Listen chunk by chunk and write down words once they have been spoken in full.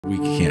We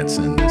can't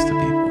send this to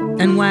people.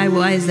 And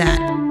why is that?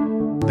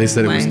 They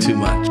said it was too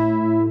much.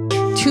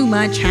 Too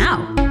much?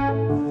 How?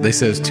 They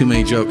said it's too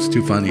many jokes,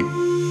 too funny.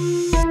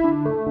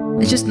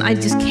 I just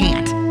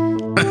can't.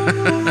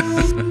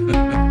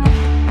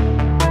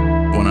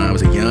 When I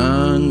was a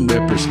young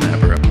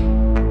whippersnapper,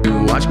 you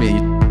would watch me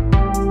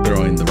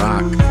throwing the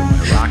rock from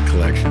my rock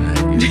collection at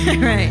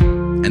you. Right.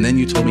 And then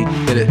you told me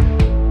that it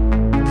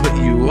put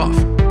you off.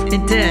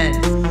 It did.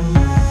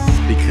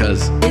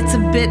 Because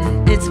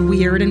it's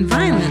weird and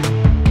violent.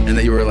 And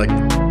that you were like,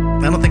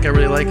 I don't think I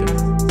really like it.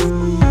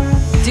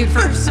 Dude,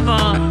 first of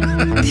all,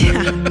 yeah.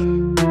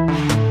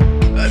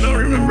 I don't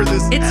remember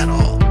this at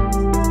all.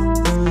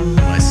 When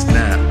I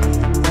snap,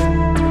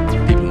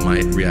 people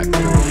might react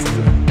poorly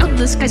to it. Oh,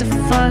 this guy's a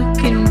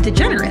fucking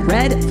degenerate.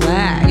 Red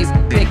flags, you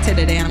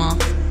big-titted animal.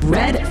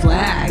 Red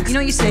flags. You know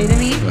what you say to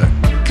me? What?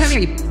 Come here,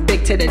 you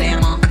big-titted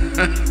animal.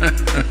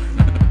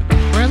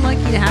 We're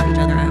lucky to have each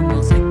other, I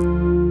will say.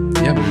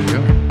 Yeah, but we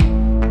are.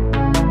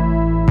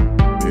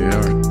 We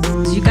are.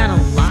 You got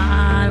a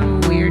lot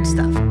of weird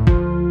stuff.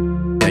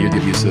 Yeah, you're the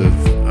abusive,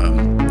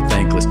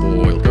 thankless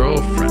boy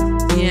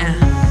girlfriend. Yeah.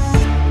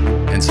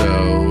 And so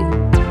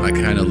I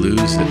kind of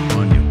lose it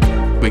on you.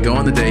 We go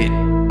on the date,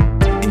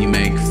 and you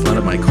make fun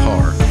of my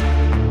car.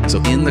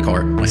 So in the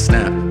car, I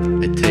snap.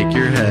 I take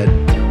your head,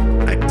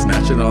 I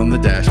snatch it on the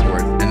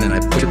dashboard, and then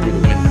I push it through the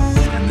window.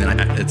 And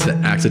then it's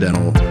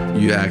accidental.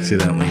 You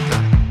accidentally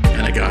die.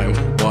 And a guy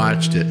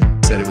watched it,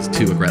 said it was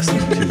too aggressive,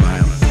 too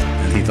violent.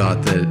 And he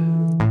thought that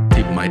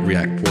people might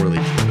react poorly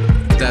to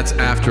it. That's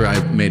after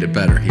I made it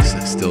better. He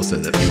still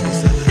said that people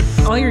said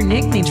that. All your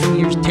nicknames for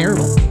me are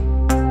terrible.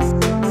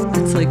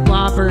 It's like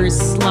bloppers,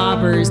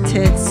 slobbers,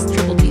 tits,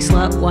 triple T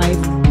slut, wife,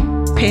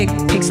 pig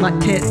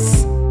slut,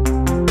 tits.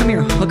 Come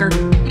here, hooker.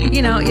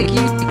 You know,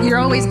 you're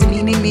always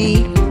demeaning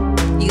me.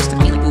 You used to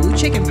call me like ooh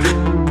chicken,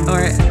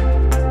 or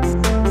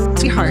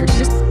sweetheart,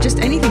 just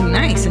anything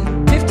nice.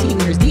 And 15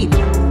 years deep. You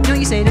know what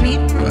you say to me?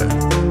 What?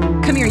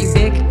 Come here, you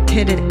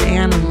big-titted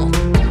animal.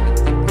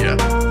 Yeah.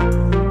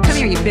 Come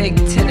here, you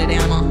big-titted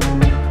animal.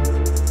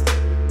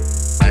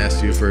 I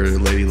asked you for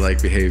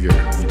ladylike behavior.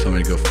 You told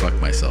me to go fuck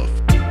myself.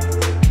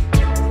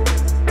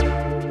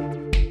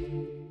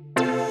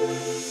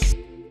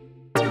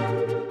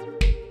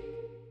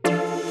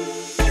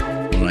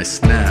 When I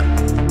snap,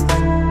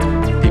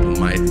 people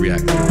might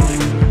react poorly.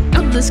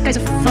 Oh, this guy's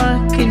a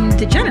fucking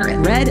degenerate.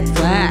 Red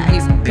flag,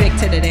 you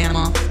big-titted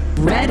animal.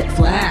 Red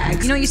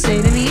flags. You know what you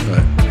say to me?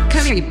 What?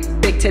 Come here, you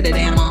big-titted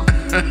animal.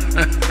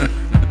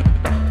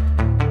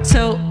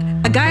 So,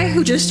 a guy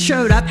who just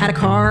showed up, had a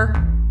car,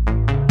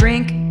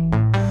 drink,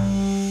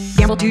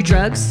 gamble, do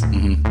drugs.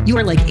 Mm-hmm. You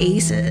are like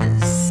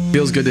aces.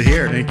 Feels good to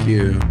hear. Thank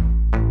you.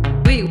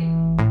 Wait,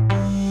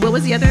 what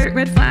was the other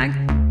red flag?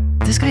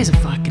 This guy's a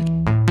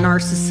fucking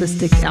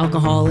narcissistic,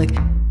 alcoholic,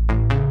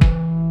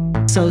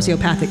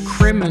 sociopathic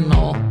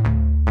criminal.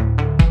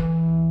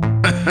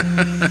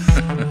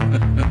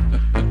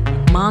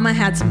 Mama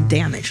had some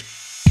damage.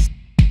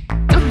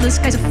 Oh, this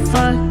guy's a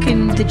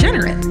fucking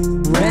degenerate.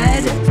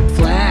 Red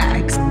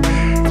flags.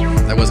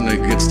 That wasn't a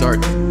good start.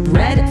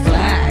 Red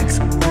flags.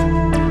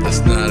 That's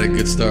not a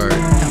good start.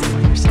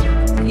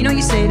 You know what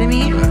you say to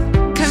me?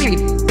 What? Come here,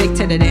 you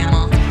big-titted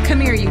animal. Come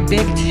here, you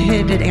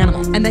big-titted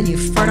animal. And then you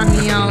fart on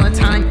me all the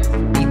time.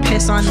 You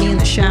piss on me in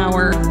the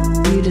shower.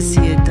 You need to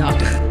see a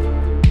doctor.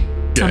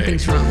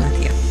 Something's wrong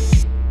with you.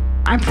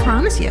 I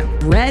promise you.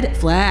 Red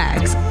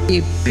flags.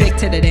 You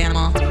big-titted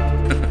animal.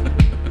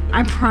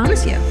 I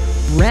promise you.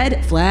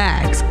 Red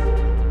flags.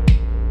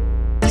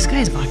 This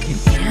guy's a fucking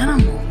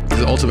animal.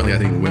 Because ultimately, I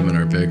think women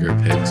are bigger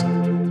pigs.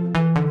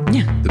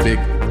 Yeah. The big,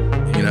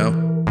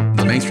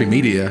 the mainstream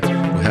media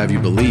will have you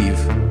believe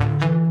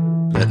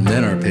that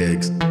men are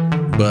pigs.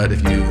 But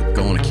if you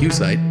go on a Q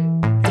site,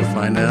 you'll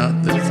find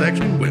out that it's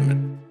actually women.